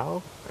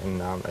female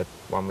at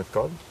one with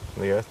God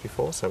on the earth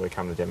before, so we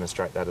come to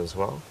demonstrate that as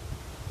well.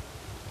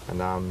 And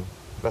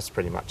that's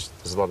pretty much,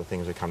 there's a lot of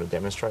things we come to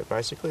demonstrate,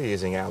 basically,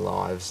 using our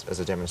lives as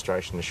a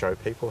demonstration to show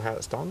people how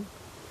it's done.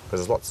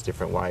 Because there's lots of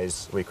different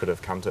ways we could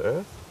have come to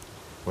Earth.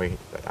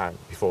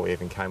 Before we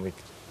even came, we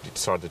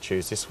decided to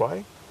choose this way.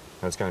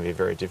 And it's going to be a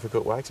very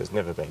difficult way, because it's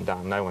never been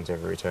done. No one's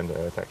ever returned to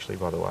Earth, actually,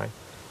 by the way,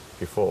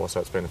 before. So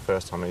it's been the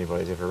first time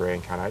anybody's ever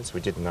reincarnated, so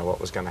we didn't know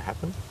what was going to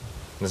happen.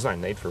 And there's no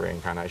need for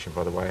reincarnation,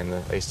 by the way, in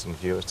the Eastern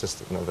view. It's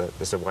just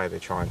there's a way they're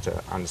trying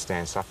to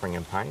understand suffering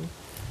and pain.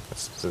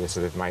 So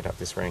they've made up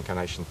this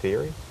reincarnation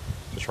theory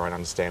to try and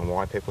understand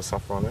why people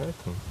suffer on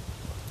Earth. And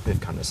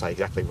they've come to say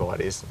exactly why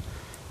it is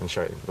and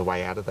show the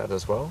way out of that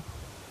as well.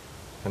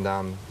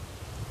 And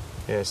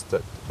yes,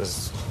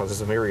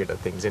 there's a myriad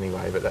of things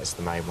anyway, but that's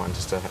the main one,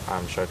 just to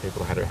show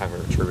people how to have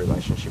a true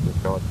relationship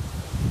with God.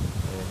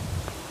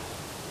 Yeah.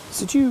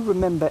 So do you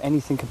remember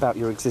anything about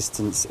your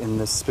existence in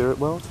the spirit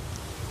world?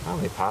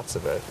 Only parts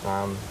of it.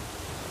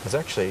 It's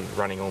actually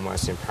running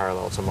almost in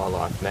parallel to my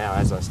life now.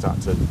 As I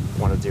start to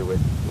want to deal with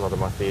a lot of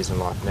my fears in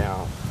life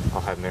now,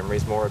 I'll have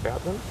memories more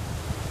about them.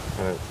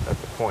 And at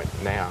the point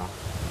now,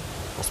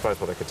 I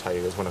suppose what I could tell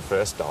you is when I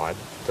first died,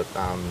 that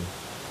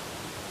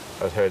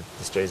I'd heard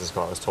this Jesus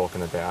guy was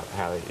talking about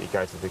how you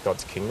go to the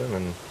God's kingdom,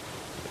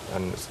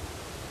 and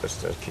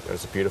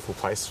it's a beautiful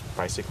place,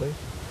 basically.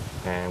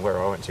 And where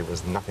I went to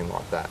was nothing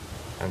like that.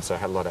 And so I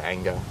had a lot of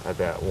anger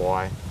about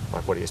why,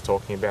 like what he was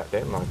talking about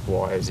then, like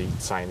why is he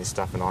saying this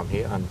stuff and I'm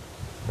here? And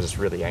I was just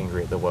really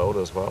angry at the world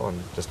as well, and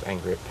just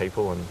angry at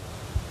people, and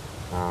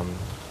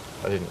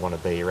I didn't want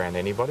to be around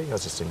anybody. I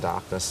was just in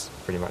darkness,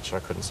 pretty much. I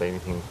couldn't see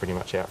anything pretty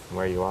much out from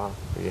where you are,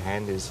 where your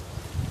hand is.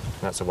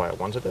 And that's the way I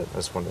wanted it. I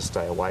just wanted to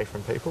stay away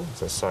from people.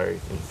 I was so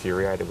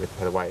infuriated with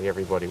the way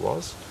everybody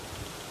was.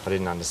 I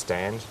didn't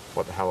understand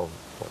what the hell,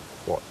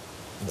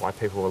 why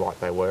people were like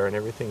they were and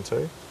everything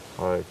too.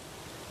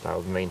 They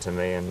were mean to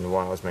me, and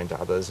why I was mean to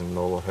others, and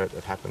all the hurt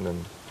that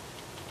happened,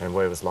 and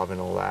where was love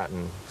and all that.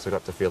 And so I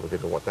got to feel a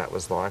bit of what that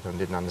was like, and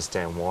didn't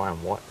understand why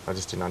and what. I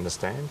just didn't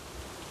understand.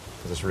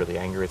 I was just really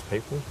angry with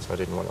people, so I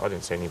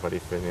didn't see anybody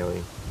for nearly,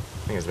 I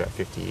think it was about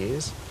 50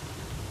 years.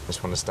 I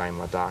just wanted to stay in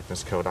my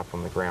darkness, curled up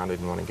on the ground,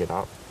 didn't want to get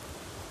up.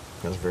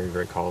 It was very,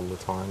 very cold all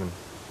the time, and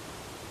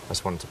I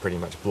just wanted to pretty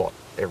much blot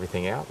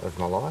everything out of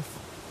my life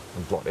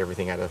and blot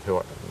everything out of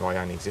my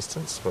own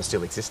existence. But I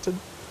still existed,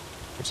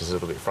 which is a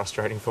little bit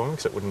frustrating for me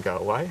because it wouldn't go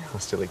away. I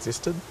still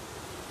existed.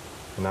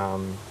 And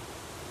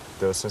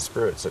there were some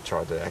spirits that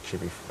tried to actually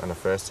be, when I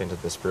first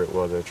entered the spirit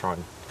world, they were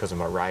trying, because of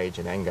my rage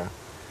and anger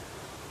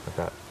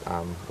about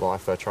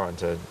life, they're trying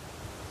to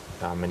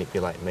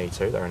manipulate me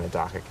too. They're in a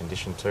darker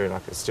condition too, and I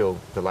could still,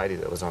 the lady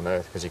that was on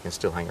Earth, because you can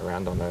still hang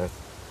around on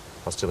Earth,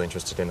 I was still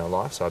interested in her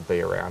life, so I'd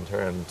be around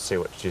her and see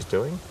what she's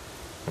doing.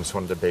 I just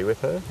wanted to be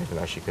with her, even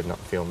though she could not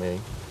feel me.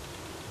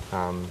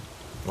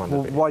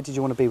 Why did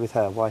you want to be with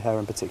her? Why her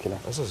in particular?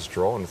 I was just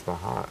drawn with my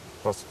heart.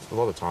 A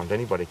lot of times,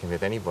 anybody can be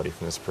with anybody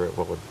from the spirit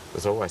world.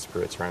 There's always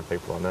spirits around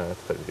people on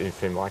Earth, but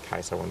if in my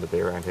case, I wanted to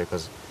be around her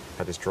because I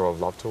had this draw of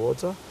love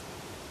towards her.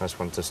 I just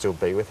wanted to still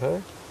be with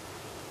her,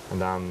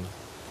 and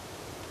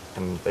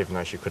even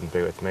though she couldn't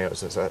be with me, it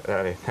was just,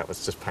 that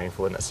was just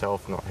painful in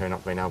itself. Her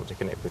not being able to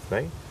connect with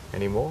me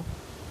anymore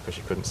because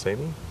she couldn't see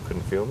me,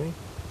 couldn't feel me.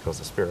 She was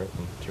a spirit,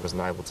 and she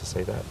wasn't able to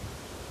see that.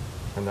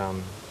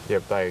 And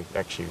they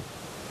actually.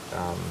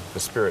 The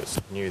spirits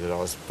knew that I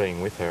was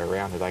being with her,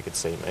 around her, they could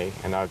see me,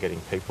 and they were getting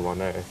people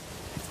on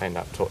Earth. They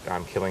ended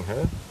up killing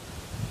her,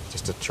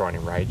 just to try and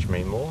enrage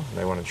me more.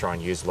 They want to try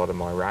and use a lot of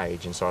my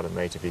rage inside of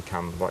me to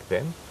become like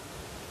them.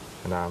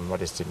 And I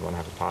just didn't want to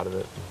have a part of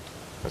it.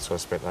 That's why I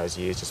spent those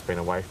years just being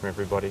away from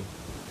everybody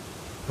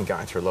and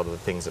going through a lot of the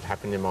things that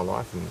happened in my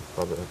life and a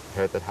lot of the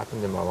hurt that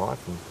happened in my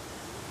life.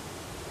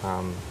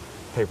 And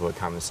people would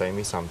come and see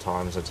me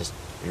sometimes. I'd just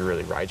be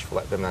really rageful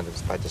at them.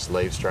 They'd just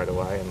leave straight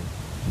away. And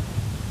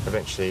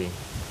eventually,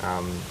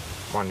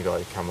 one guy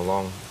would come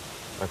along.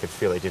 I could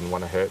feel he didn't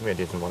want to hurt me, he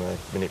didn't want to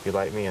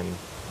manipulate me, and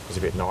he was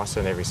a bit nicer,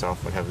 and every so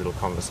often we'd have a little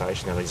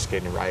conversation, and he'd just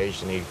get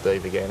enraged, and he'd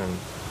leave again, and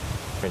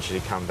eventually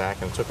he'd come back,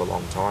 and it took a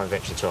long time,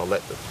 eventually till I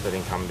let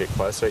him come a bit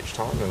closer each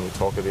time, and we'd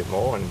talk a bit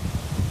more, and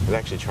he was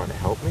actually trying to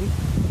help me,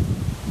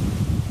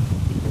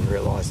 and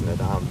realising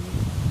that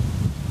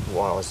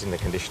why I was in the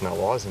condition I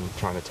was, and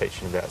trying to teach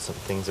him about some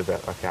things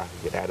about like how to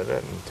get out of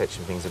it, and teach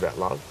him things about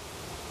love.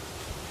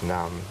 And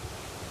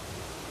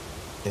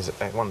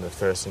one of the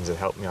first things that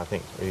helped me, I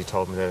think, he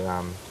told me that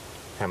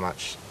how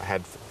much I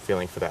had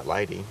feeling for that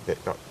lady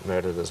that got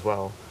murdered as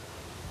well.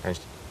 And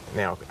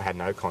now I had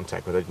no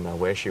contact with her, didn't know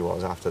where she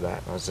was after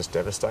that. I was just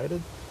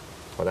devastated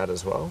by that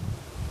as well.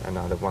 And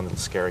the one little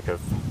Skerrick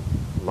of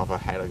lover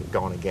had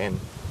gone again.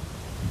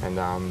 And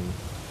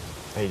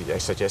he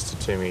suggested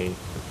to me,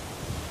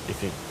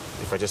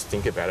 if I just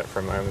think about it for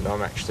a moment,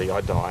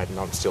 I died and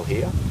I'm still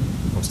here.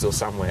 I'm still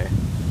somewhere.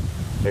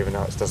 Even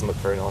though it doesn't look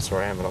very nice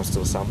where I am, but I'm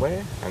still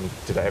somewhere. And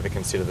did I ever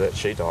consider that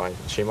she died?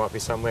 She might be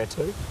somewhere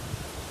too.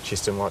 She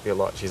still might be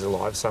alive. She's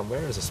alive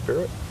somewhere as a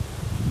spirit,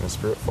 in a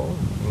spirit form.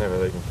 I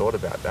never even thought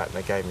about that, and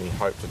it gave me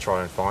hope to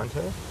try and find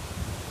her.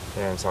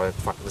 And so I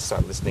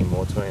started listening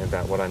more to him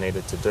about what I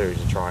needed to do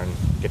to try and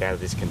get out of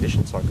this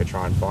condition so I could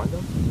try and find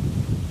her.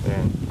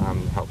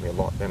 And helped me a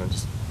lot then,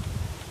 and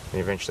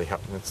eventually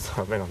helped me.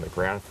 I've been on the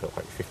ground for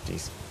like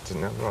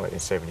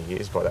 70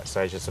 years by that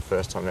stage. It's the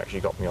first time it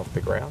actually got me off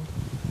the ground.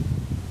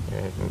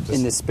 Yeah,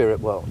 in the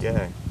spirit world?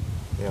 Yeah,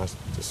 I was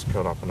just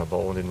curled up in a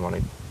ball and didn't want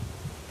to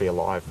be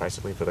alive,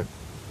 basically, but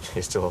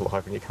you're still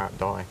alive and you can't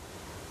die.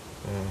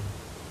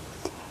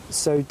 Yeah.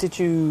 So did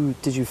you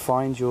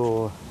find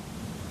your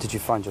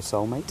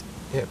soulmate?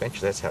 Yeah,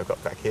 eventually that's how I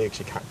got back here, because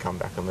you can't come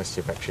back unless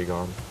you've actually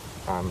gone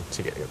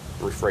to get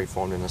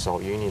reformed in the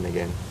soul union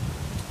again.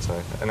 So,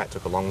 and that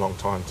took a long, long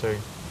time too.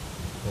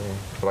 Yeah,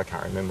 but I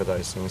can't remember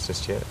those things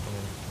just yet.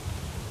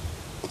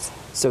 Yeah.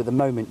 So at the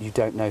moment you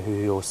don't know who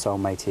your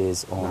soulmate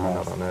is on Earth? No,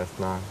 not on Earth,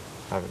 no. I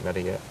haven't met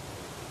her yet.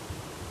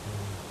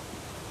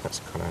 That's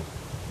kind of...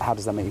 How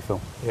does that make you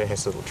feel? Yeah,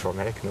 it's a little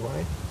traumatic in a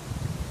way.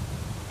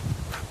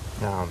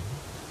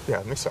 Yeah,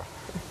 I miss her.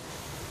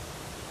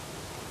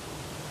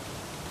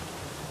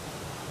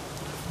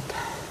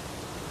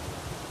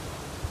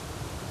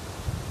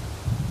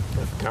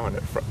 I've known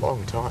it for a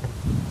long time.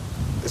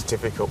 It's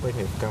difficult when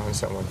you've known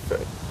someone for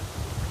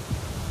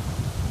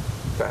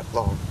that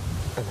long,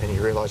 and then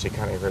you realise you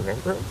can't even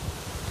remember it.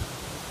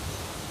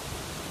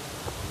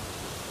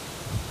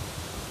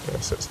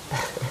 Yes,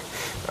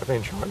 I've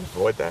been trying to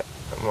avoid that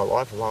in my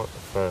life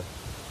for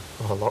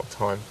a long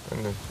time,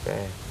 and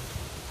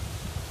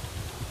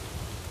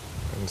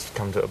it's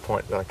come to a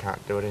point that I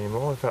can't do it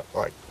anymore. I felt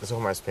like there's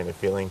almost been a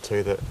feeling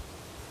too that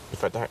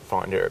if I don't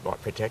find her, it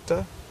might protect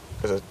her,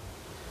 because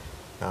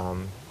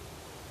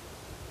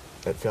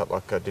it felt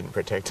like I didn't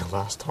protect her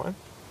last time.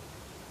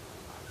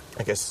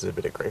 I guess there's a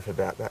bit of grief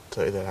about that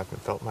too that I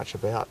haven't felt much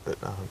about, but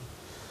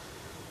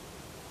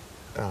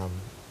I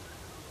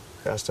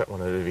just don't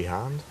want her to be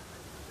harmed.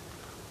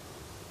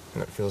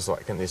 And it feels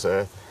like in this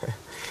earth,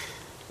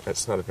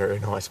 it's not a very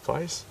nice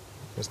place.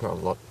 There's not a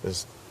lot,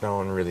 no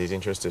one really is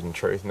interested in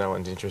truth, no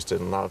one's interested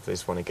in love, they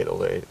just want to get all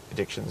their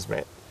addictions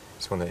met.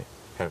 Just want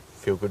to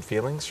feel good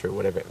feelings through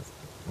whatever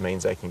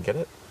means they can get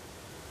it.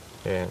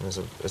 Yeah, and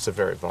it's a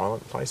very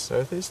violent place,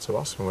 Earth is, to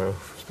us,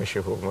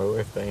 especially when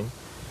we've been.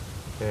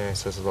 Yeah,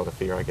 so there's a lot of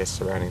fear, I guess,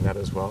 surrounding that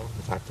as well,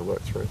 that I have to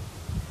work through.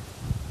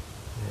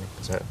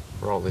 Because our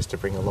role is to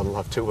bring a lot of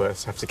love to Earth,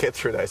 so I have to get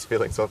through those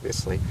feelings,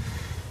 obviously.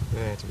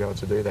 Yeah, to be able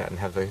to do that and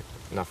have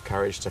enough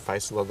courage to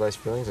face a lot of those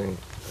feelings and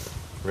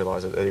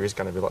realise that there is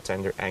going to be lots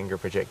of anger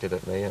projected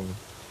at me and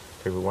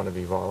people want to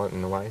be violent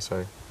in a way,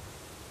 so,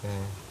 yeah.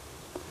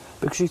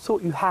 Because you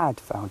thought you had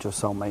found your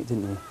soulmate,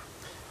 didn't you?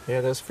 Yeah,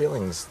 there's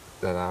feelings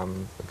that a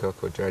girl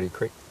called Jodie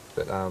Crick,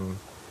 that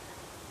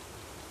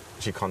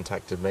she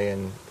contacted me,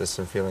 and there's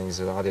some feelings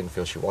that I didn't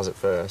feel she was at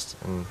first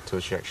until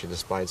she actually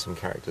displayed some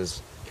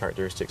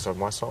characteristics of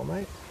my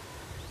soulmate.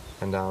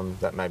 And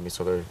that made me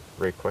sort of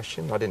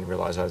re-question. I didn't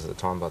realise those at the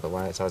time, by the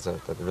way. So as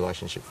the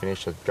relationship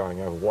finished, I was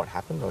going over what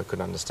happened. I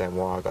couldn't understand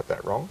why I got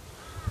that wrong.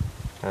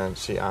 And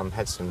she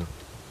had some...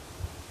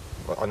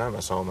 Well, I know my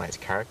soulmate's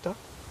character.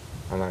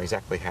 I know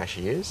exactly how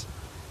she is.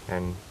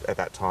 And at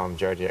that time,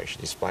 Jodie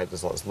actually displayed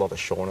there's a lot of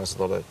sureness,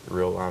 a lot of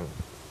real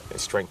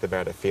strength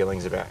about her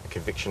feelings, about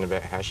conviction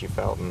about how she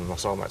felt. And my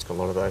soulmate's got a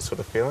lot of those sort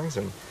of feelings.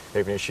 And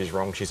even if she's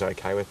wrong, she's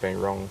okay with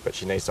being wrong, but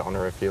she needs to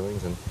honour her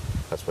feelings. And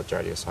that's what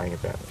Jodie was saying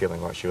about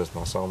feeling like she was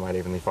my soulmate,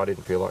 even if I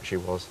didn't feel like she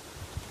was.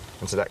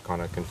 And so that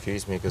kind of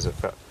confused me because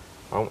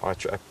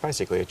I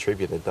basically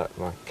attributed that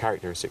my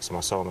characteristics of my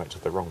soulmate to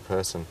the wrong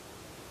person,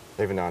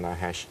 even though I know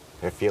how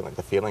the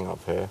feeling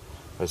of her,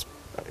 I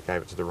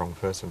gave it to the wrong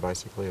person,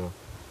 basically.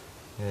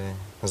 Yeah,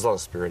 there's a lot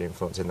of spirit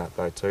influence in that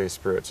though too.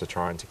 Spirits are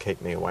trying to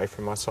keep me away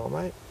from my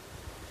soulmate,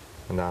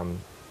 and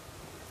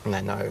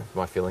they know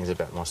my feelings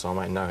about my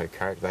soulmate, know her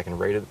character. They can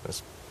read it.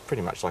 It's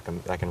pretty much like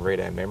they can read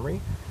our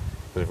memory.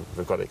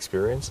 We've got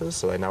experiences,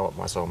 so they know what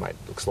my soulmate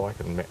looks like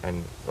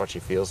and what she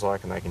feels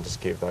like, and they can just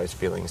give those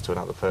feelings to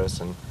another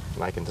person,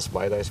 and they can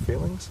display those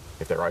feelings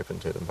if they're open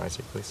to them,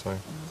 basically. So.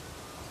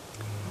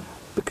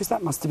 Because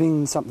that must have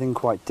been something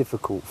quite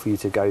difficult for you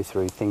to go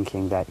through,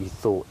 thinking that you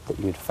thought that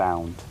you'd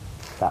found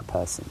that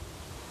person.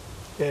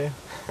 Yeah,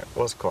 it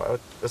was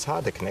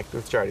hard to connect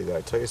with Jodie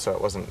though too, so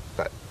it wasn't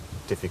that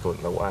difficult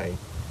in a way,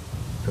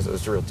 because it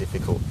was real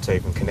difficult to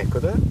even connect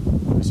with her,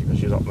 obviously because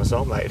she's not my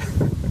soulmate.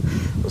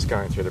 I was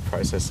going through the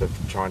process of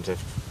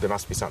there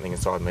must be something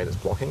inside me that's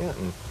blocking it,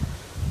 and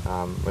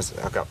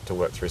I got to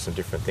work through some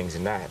different things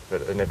in that, but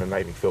it never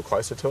made me feel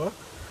closer to her.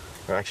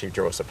 It actually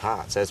drew us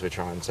apart. So as we're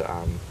trying to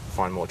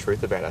find more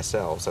truth about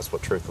ourselves, that's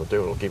what truth will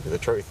do. It'll give you the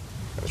truth.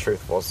 And the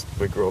truth was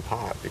we grew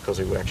apart because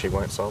we actually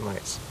weren't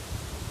soulmates.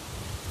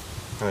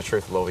 And the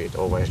truth will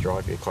always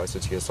drive you closer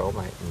to your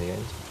soulmate in the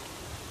end.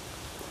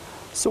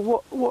 So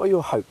what are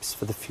your hopes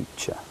for the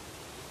future?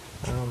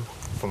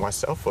 For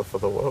myself or for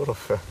the world or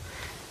for...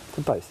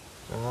 For both.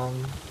 My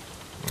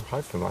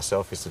hope for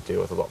myself is to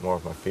deal with a lot more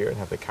of my fear and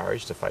have the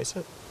courage to face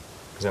it.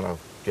 Because then I'll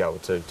be able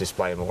to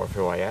display more of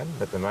who I am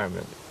at the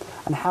moment.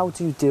 And how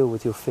do you deal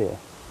with your fear?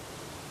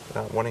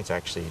 Wanting to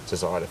actually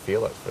desire to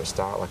feel it for a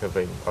start. Like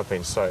I've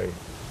been so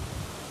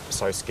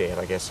scared,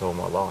 I guess, all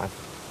my life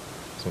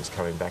since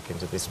coming back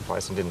into this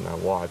place, and didn't know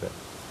why, but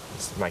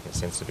it's making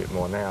sense a bit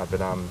more now.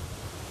 But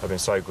I've been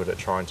so good at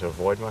trying to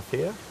avoid my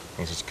fear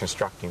and just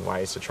constructing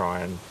ways to try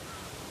and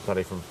not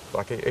even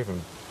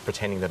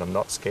pretending that I'm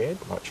not scared,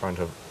 like trying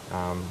to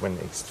when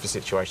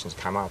situations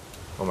come up,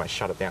 almost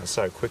shut it down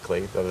so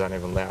quickly that I don't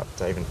even allow it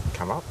to even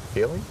come up,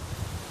 feeling.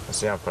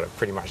 So now I've got to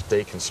pretty much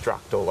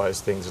deconstruct all those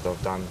things that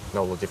I've done in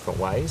all the different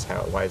ways,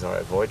 ways I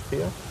avoid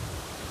fear.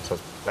 So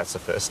that's the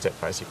first step,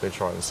 basically,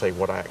 trying to see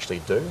what I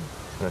actually do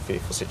when a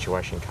fearful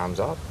situation comes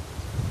up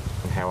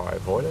and how I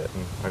avoid it.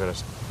 And I've got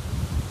to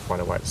find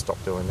a way to stop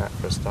doing that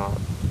for a start,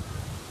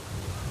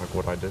 like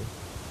what I do.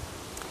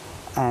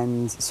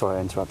 And, sorry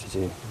I interrupted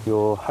you,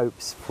 your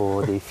hopes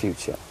for the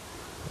future?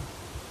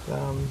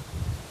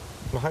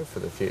 My hope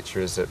for the future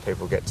is that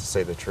people get to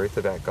see the truth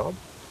about God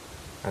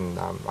and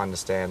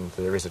understand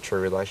that there is a true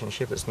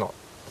relationship. It's not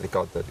the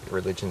God that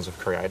religions have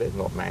created,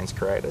 not man's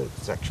created.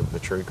 It's actually the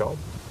true God.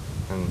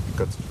 And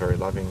God's very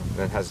loving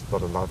and has a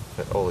lot of love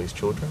for all his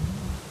children.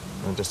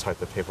 And I just hope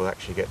that people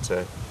actually get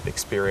to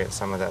experience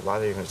some of that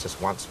love, even if it's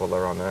just once while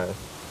they're on earth.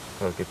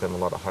 It'll give them a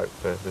lot of hope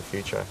for the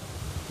future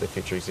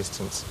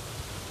existence.